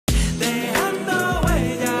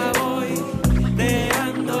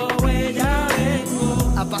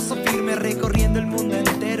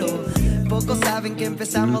saben que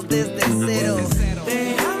empezamos desde cero.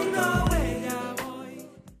 Dejando huella voy.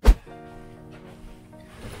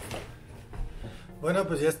 Bueno,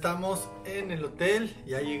 pues ya estamos en el hotel,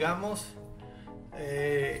 ya llegamos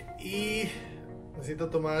y necesito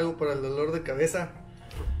tomar algo para el dolor de cabeza.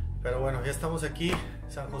 Pero bueno, ya estamos aquí,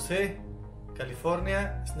 San José,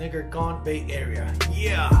 California, Sneakercon, Bay Area.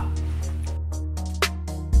 Yeah.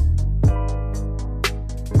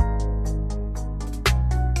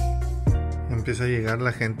 Empieza a llegar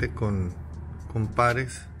la gente con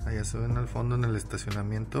pares. Allá se ven al fondo en el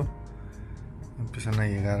estacionamiento. Empiezan a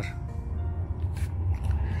llegar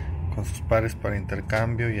con sus pares para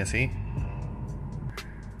intercambio y así.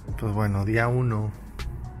 Pues bueno, día 1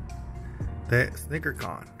 de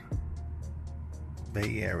Sneakercon,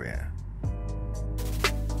 Bay Area.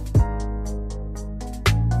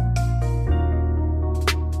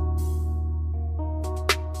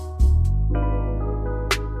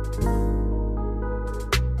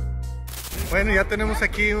 Bueno, ya tenemos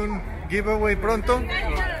aquí un giveaway pronto.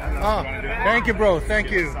 Oh, thank you, bro. Thank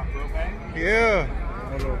you. Yeah.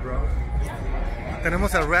 Hello, bro.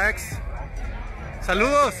 Tenemos a Rex.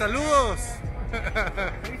 Saludos, saludos.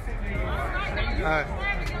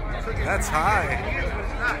 That's high.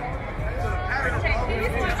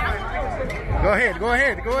 Go ahead, go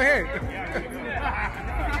ahead, go ahead.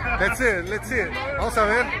 Let's see it, let's see it. Vamos a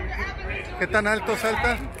ver qué tan alto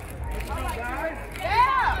salta.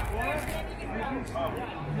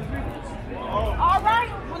 All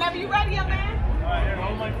right, whenever you're ready, young man.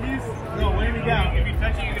 Hold my piece. No, lay me down. If you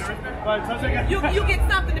touch it, you get a wristband. But touch it. You get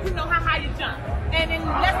something if you know how high you jump. And in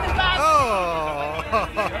less than 5 Oh.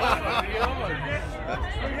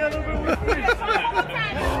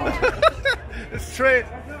 Straight.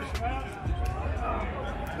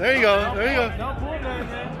 There you go. There you go. Don't pull that,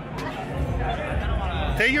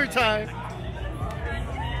 man. Take your time.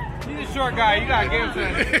 He's a short guy. You gotta give him to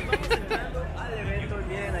him.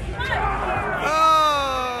 Oh.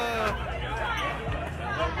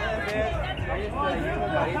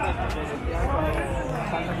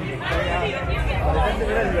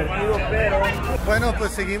 Bueno,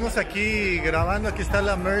 pues seguimos aquí grabando. Aquí está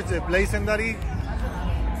la merch de Blazendary.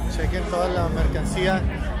 Chequen toda la mercancía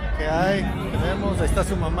que hay. Tenemos, ahí está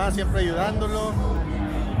su mamá siempre ayudándolo.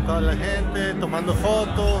 Toda la gente tomando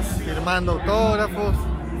fotos, firmando autógrafos.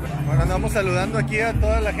 Bueno, andamos saludando aquí a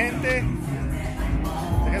toda la gente.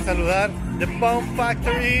 Dejen saludar The Pump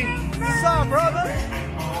Factory. What's up, brother?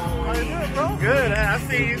 How you doing, bro? Good, I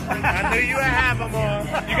see you. I knew you would have them on.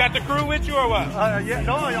 You got the crew with you or what? Yeah,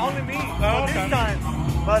 no, only me. Oh, okay. This time.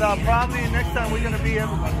 But probably next time we're going to be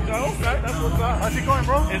everybody. Oh, okay, that's what's up. How's it going,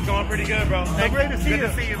 bro? It's going pretty good, bro. So great to see you.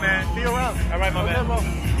 Good to see you, man. See you around. All right, my man. Bro.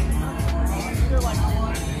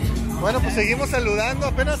 Bueno, pues seguimos saludando.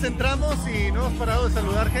 Apenas entramos y no hemos parado de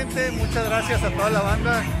saludar gente. Muchas gracias a toda la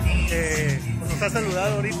banda que nos ha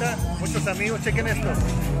saludado ahorita. Muchos amigos, chequen esto.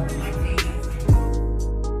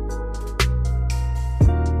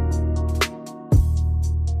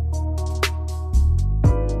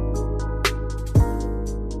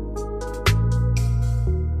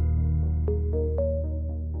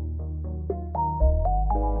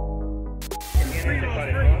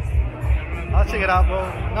 I'll check it out, bro.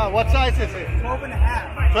 No, what size is it? 12 and a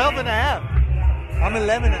half. 12 and a half. I'm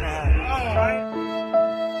 11 and a half.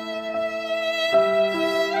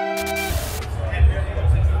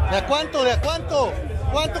 ¿De a cuánto? ¿De a cuánto?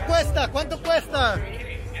 ¿Cuánto cuesta? ¿Cuánto cuesta?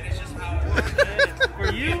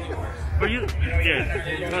 For you? For you? Yes.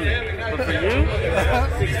 But for you?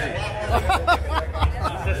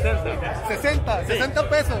 60. 60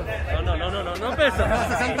 pesos. No pesos.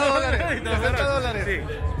 $60. $60. Sí.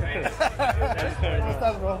 ¿Cómo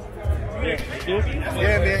estás, bro? Bien. ¿Tú?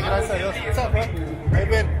 Bien, bien, gracias a Dios. What's up, bro? Muy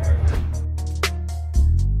bien.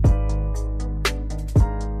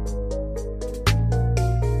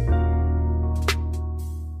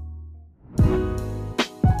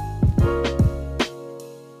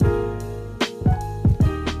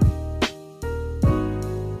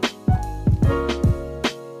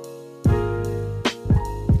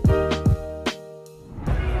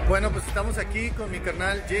 Bueno, pues estamos aquí con mi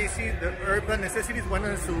carnal JC de Urban Necessities. Bueno,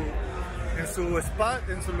 en su spot,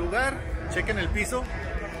 en su lugar. Chequen el piso.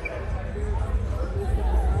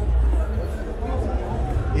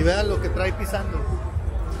 Y vean lo que trae pisando.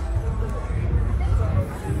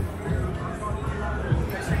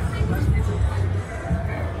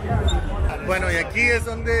 Bueno, y aquí es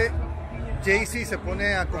donde JC se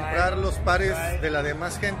pone a comprar los pares de la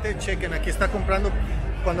demás gente. Chequen, aquí está comprando.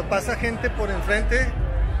 Cuando pasa gente por enfrente,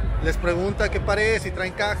 les pregunta qué par es, si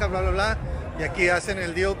traen caja, bla, bla, bla. Y aquí hacen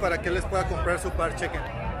el deal para que les pueda comprar su par. Chequen.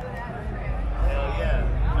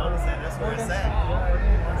 That's what we're saying.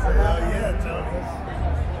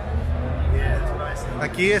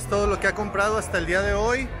 Aquí es todo lo que ha comprado hasta el día de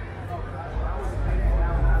hoy.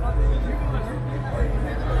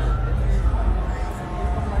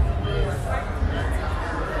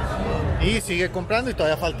 Y sigue comprando y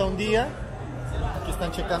todavía falta un día. Aquí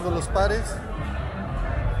están checando los pares,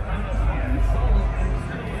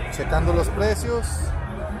 checando los precios.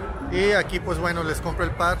 Y aquí pues bueno, les compro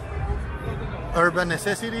el par Urban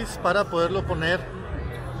Necessities para poderlo poner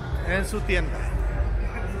en su tienda.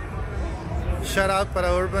 Shout out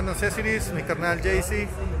para Urban Necessities, mi carnal JC,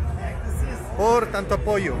 por tanto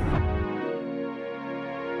apoyo.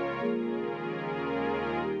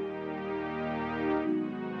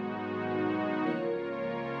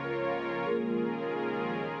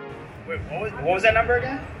 What was that number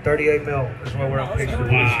again? 38 mil is what we're on picture.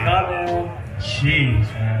 Wow. Jeez,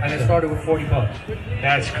 man. And it started with $40.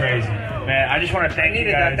 That's crazy. Man, I just want to thank you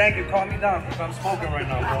guys. That. Thank you. Calm me down because I'm smoking right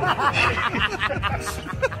now, bro.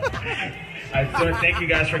 I just want to thank you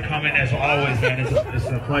guys for coming as always, man. It's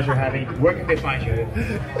a pleasure having you. Where can they find you?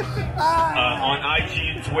 On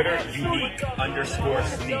IG and Twitter,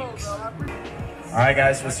 unique_sneaks. All right,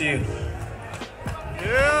 guys. We'll see you.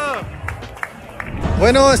 Yeah.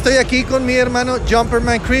 Bueno, estoy aquí con mi hermano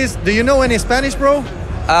Jumperman Chris. Do you know any Spanish, bro?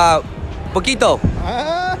 Poquito.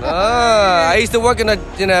 I used to work in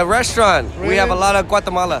a restaurant. Really? We have a lot of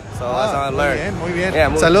Guatemala, so that's how I learned. Muy bien. Yeah,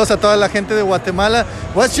 saludos a toda la gente de Guatemala.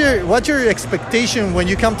 What's your expectation when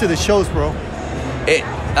you come to the shows, bro?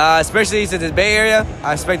 Especially since it's Bay Area,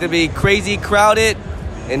 I expect it to be crazy crowded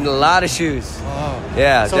and a lot of shoes. Oh.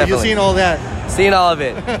 Yeah, so definitely. You've seen all that? Seen all of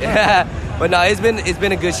it. Yeah. But no, it's been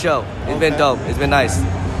a good show. It's been dope. It's been nice. So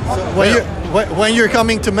when you're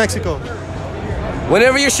coming to Mexico?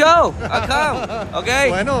 Whenever your show, I'll come. Okay.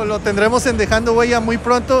 Bueno, lo tendremos en Dejando Huella muy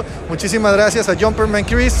pronto. Muchísimas gracias a Jumperman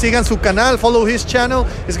Chris. Sigan su canal, follow his channel.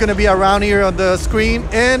 It's going to be around here on the screen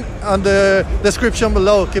and on the description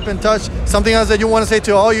below. Keep in touch. Something else that you want to say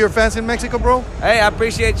to all your fans in Mexico, bro? Hey, I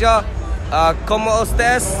appreciate y'all. Como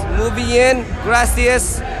ustedes, muy bien,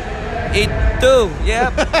 gracias. Y tú,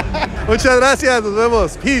 yeah. Muchas gracias, nos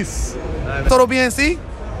vemos. Peace. Todo bien, sí?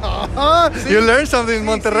 You learned something in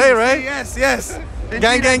Monterrey, right? Yes.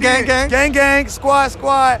 Gang. Gang, squad.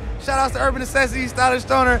 Shout outs to Urban Necessities, Stylish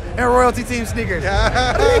Stoner, and RoyalTeam Sneakers.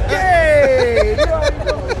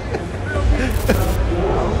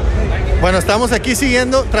 Bueno, estamos aquí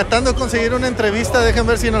tratando de conseguir una entrevista. Dejen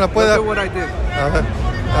ver si nos la puede dar. Look at what I did. A ver.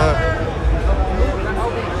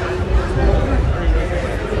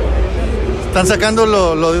 Están sacando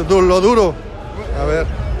lo duro. A ver.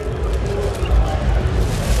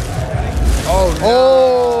 Oh,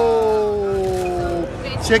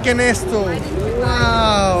 chequen esto.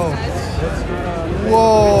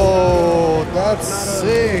 Wow, that's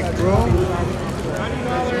sick, bro.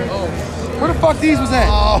 Where the fuck these was at?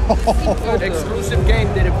 Exclusive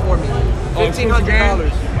Game did it for me.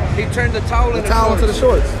 $1,500. He turned the towel into the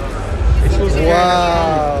shorts.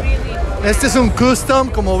 Wow. Este es un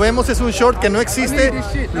custom, como vemos es un short que no existe.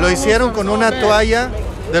 Lo hicieron con una toalla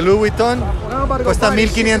de Louis Vuitton. Cuesta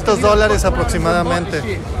 $1,500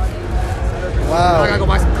 aproximadamente. Wow. I gotta go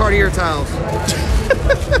buy some Cartier towels.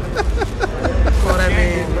 Oh, that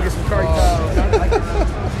man. Look at some Cartier towels.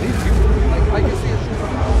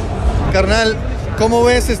 Carnal, ¿cómo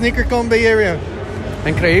ves Sneakercon Bay Area?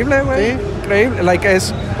 Increíble, güey. ¿Sí? Increíble.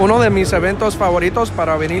 Es uno de mis eventos favoritos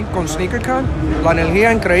para venir con Sneakercon. La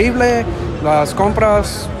energía increíble, las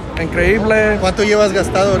compras increíble. ¿Cuánto llevas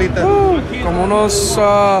gastado ahorita? Como unos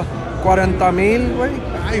 40,000, güey.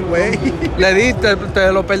 Ay, güey. Le di,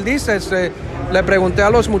 te lo perdiste. Le pregunté a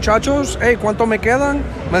los muchachos, hey, ¿cuánto me quedan?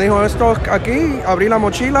 Me dijo esto aquí, abrí la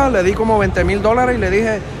mochila, le di como $20,000 y le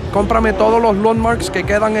dije, cómprame todos los landmarks que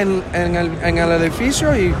quedan en el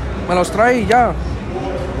edificio y me los trae y ya.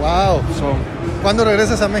 Wow. ¿Cuándo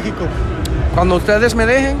regresas a México? Cuando ustedes me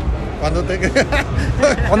dejen. Cuando me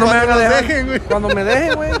dejen, güey. Cuando me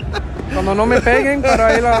dejen, güey. Cuando no me peguen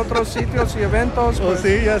para ir a otros sitios y eventos. Pues,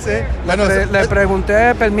 sí, ya sé. Bueno, le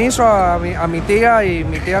pregunté permiso a mi tía y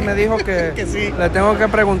mi tía me dijo que, que sí. Le tengo que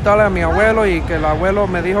preguntarle a mi abuelo y que el abuelo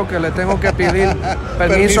me dijo que le tengo que pedir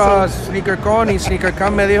permiso a Sneakercon y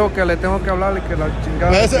Sneakercon me dijo que le tengo que hablarle que la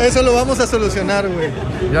chingada. Eso lo vamos a solucionar, güey.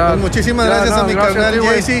 Pues muchísimas gracias a mi carnal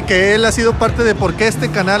JC, que él ha sido parte de por qué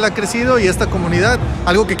este canal ha crecido y esta comunidad.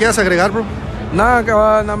 ¿Algo que quieras agregar, bro?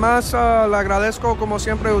 Nada más le agradezco como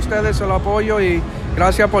siempre a ustedes el apoyo y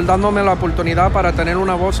gracias por dándome la oportunidad para tener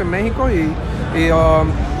una voz en México y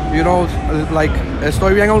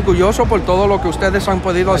estoy bien orgulloso por todo lo que ustedes han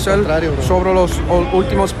podido hacer sobre los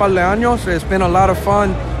últimos par de años. It's been a lot of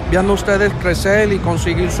fun viendo ustedes crecer y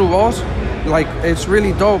conseguir su voz. Like, it's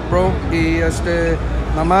really dope, bro. Y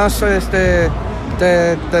nada más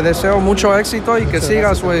te deseo mucho éxito y que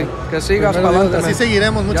sigas, güey. Que sigas para adelante. Así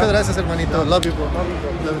seguiremos. Muchas gracias, hermanito. Love you, bro. Love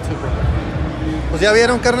you too, bro. Pues ya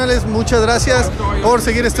vieron, carnales, muchas gracias por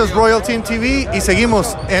seguir estos RoyalTeam TV y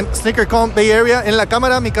seguimos en Sneakercon Bay Area. En la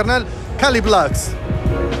cámara, mi carnal, Cali Vlogs.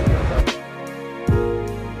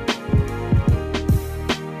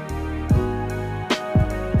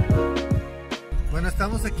 Bueno,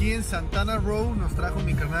 estamos aquí en Santana Row, nos trajo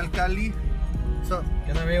mi carnal Cali.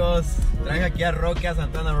 ¿Qué onda, amigos? Traen aquí a Roque a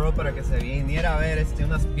Santana Row para que se viniera a ver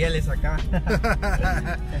unas pieles acá.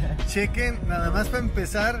 Chequen, nada más para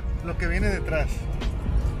empezar, lo que viene detrás.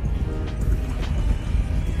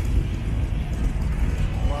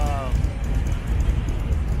 Wow.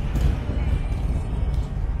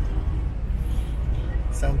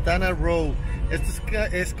 Santana Row. Esto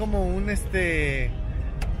es como un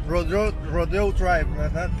Rodeo Drive,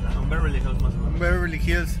 ¿verdad? Un Beverly Hills más o menos. Un Beverly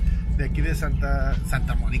Hills. De aquí de Santa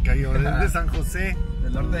Mónica, de San José,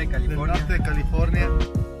 del norte de California. Del norte de California.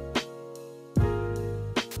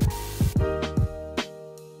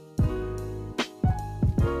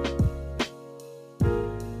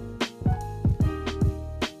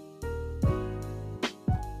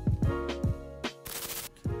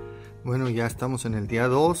 Bueno, ya estamos en el día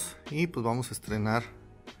 2 y pues vamos a estrenar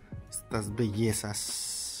estas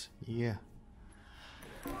bellezas. Yeah.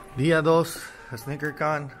 Día 2,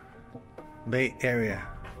 Sneakercon Bay Area.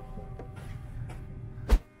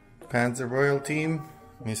 Pants de RoyalTeam,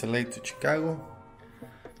 mis LA to Chicago.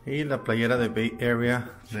 Y la playera de Bay Area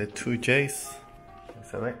de Twojskicks. Ahí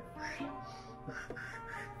se ve.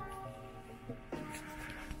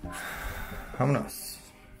 Vámonos.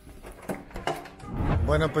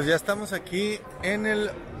 Bueno, pues ya estamos aquí en el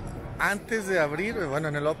antes de abrir, bueno,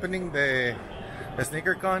 en el opening de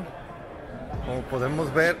Sneakercon. Como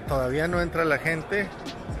podemos ver, todavía no entra la gente,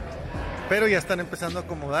 pero ya están empezando a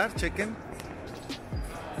acomodar. Chequen.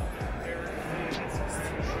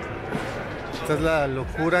 Esta es la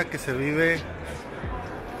locura que se vive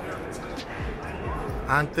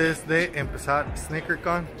antes de empezar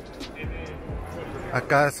Sneakercon.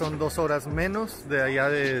 Acá son 2 horas menos de allá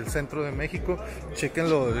del centro de México. Chequen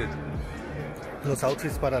los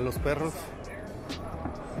outfits para los perros.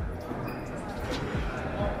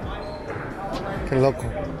 Qué loco.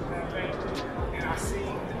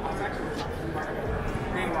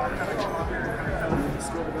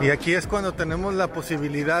 Y aquí es cuando tenemos la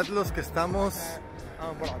posibilidad, los que estamos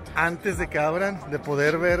antes de que abran, de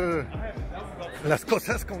poder ver las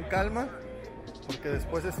cosas con calma. Porque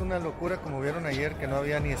después es una locura, como vieron ayer, que no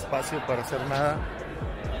había ni espacio para hacer nada.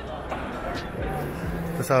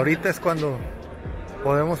 Pues ahorita es cuando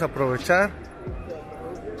podemos aprovechar.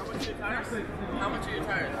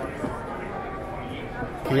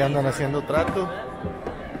 Aquí andan haciendo trato.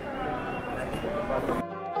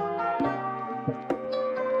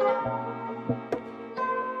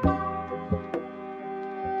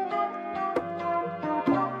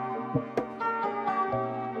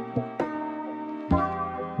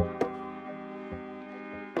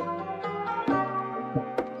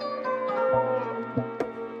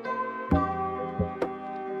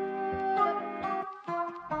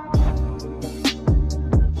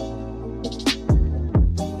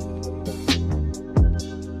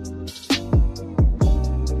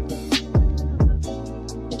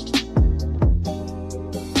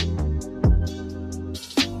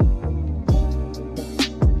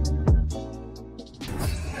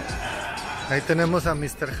 Ahí tenemos a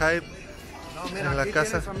Mr. Hype en la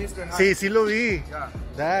casa. Sí, sí lo vi.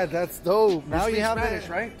 Yeah. That's dope. Now you have Spanish,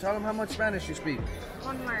 right? Tell them how much Spanish you speak.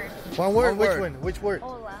 One word. One word? One Which word. one? Which word?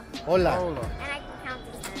 Hola. Hola. Hola. And I can count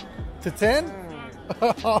To to 10.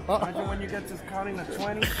 10? Imagine when you get to counting to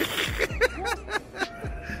 20.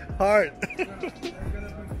 Hard.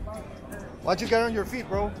 What you got on your feet,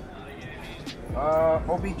 bro?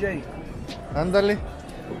 OBJ. Ándale.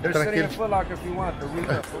 They're sitting in Tranquilo. Foot Locker if you want. The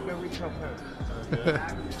retail. Go get retail first.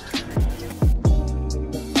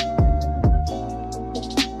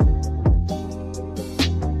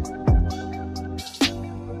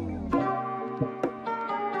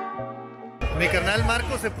 Mi carnal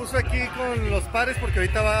Marco se puso aquí con los pares porque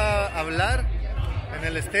ahorita va a hablar en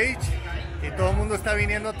el stage y todo el mundo está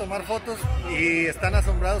viniendo a tomar fotos y están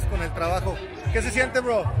asombrados con el trabajo. ¿Qué se siente,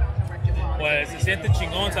 bro? Pues se siente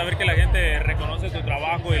chingón saber que la gente reconoce tu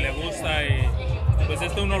trabajo y le gusta, y pues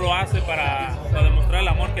esto uno lo hace para demostrar el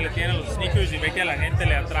amor que le tienen a los sneakers y ve que a la gente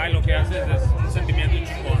le atrae lo que haces. Es un sentimiento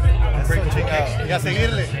chingón. Chingado. Y a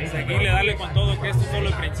seguirle. Seguirle, darle con todo, que esto es solo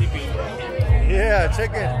el principio. Yeah,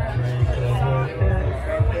 check it.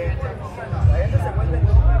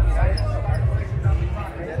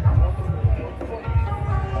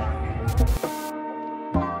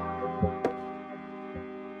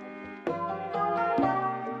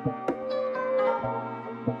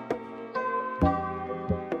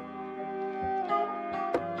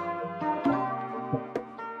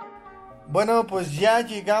 Bueno, pues ya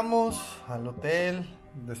llegamos al hotel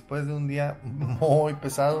después de un día muy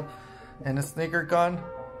pesado en Sneakercon.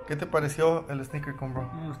 ¿Qué te pareció el Sneakercon,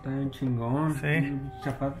 bro? No, está bien chingón. Sí.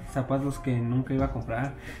 Zapatos que nunca iba a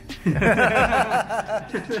comprar.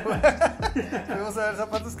 Vamos a ver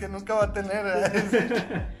zapatos que nunca va a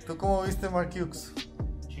tener. ¿Tú cómo viste, Mark Hughes?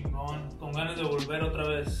 Chingón, con ganas de volver otra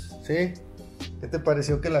vez. ¿Sí? ¿Qué te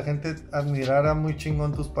pareció que la gente admirara muy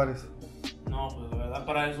chingón tus pares? No, pues de verdad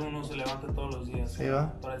para eso uno se levanta todos los días. Sí,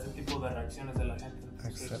 ¿va? Para ese tipo de reacciones de la gente.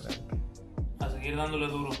 Excelente. A seguir dándole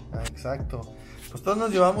duro. Exacto. Pues todos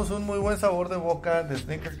nos llevamos un muy buen sabor de boca de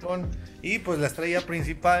Sneakercon. Y pues la estrella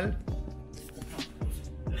principal.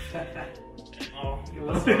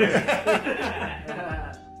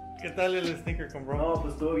 ¿Qué tal el Sneakercon, bro? No,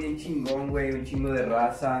 pues estuvo bien chingón, güey. Un chingo de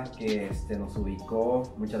raza que nos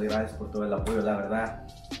ubicó. Muchas gracias por todo el apoyo, la verdad.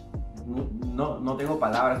 No tengo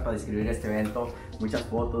palabras para describir este evento. Muchas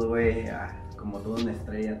fotos, güey. Como toda una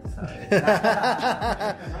estrella, tú sabes.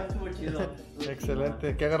 Estuvo chido.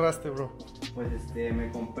 Excelente. ¿Qué agarraste, bro? Pues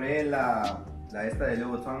me compré la esta de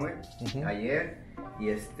Louis Vuitton, güey, ayer.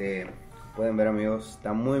 Y pueden ver, amigos,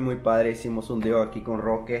 está muy muy padre. Hicimos un deal aquí con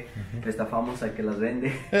Roque. Le estafamos al que las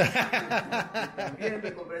vende. También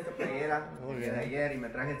me compré esta playera de ayer y me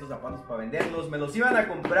traje estos zapatos para venderlos. Me los iban a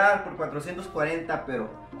comprar por 440, pero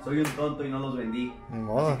soy un tonto y no los vendí.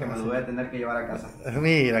 Así que me los voy a tener que llevar a casa.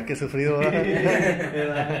 Mira, qué sufrido.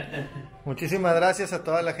 Muchísimas gracias a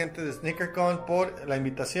toda la gente de Sneakercon por la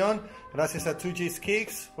invitación. Gracias a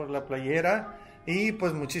Twojskicks por la playera. Y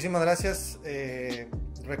pues muchísimas gracias.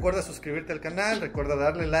 Recuerda suscribirte al canal, recuerda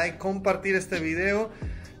darle like, compartir este video.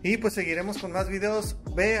 Y pues seguiremos con más videos.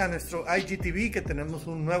 Ve a nuestro IGTV que tenemos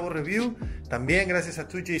un nuevo review. También gracias a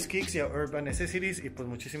Twojskicks y a Urban Necessities. Y pues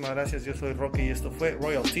muchísimas gracias. Yo soy Rocky y esto fue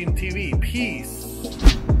RoyalTeam TV.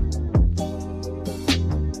 Peace.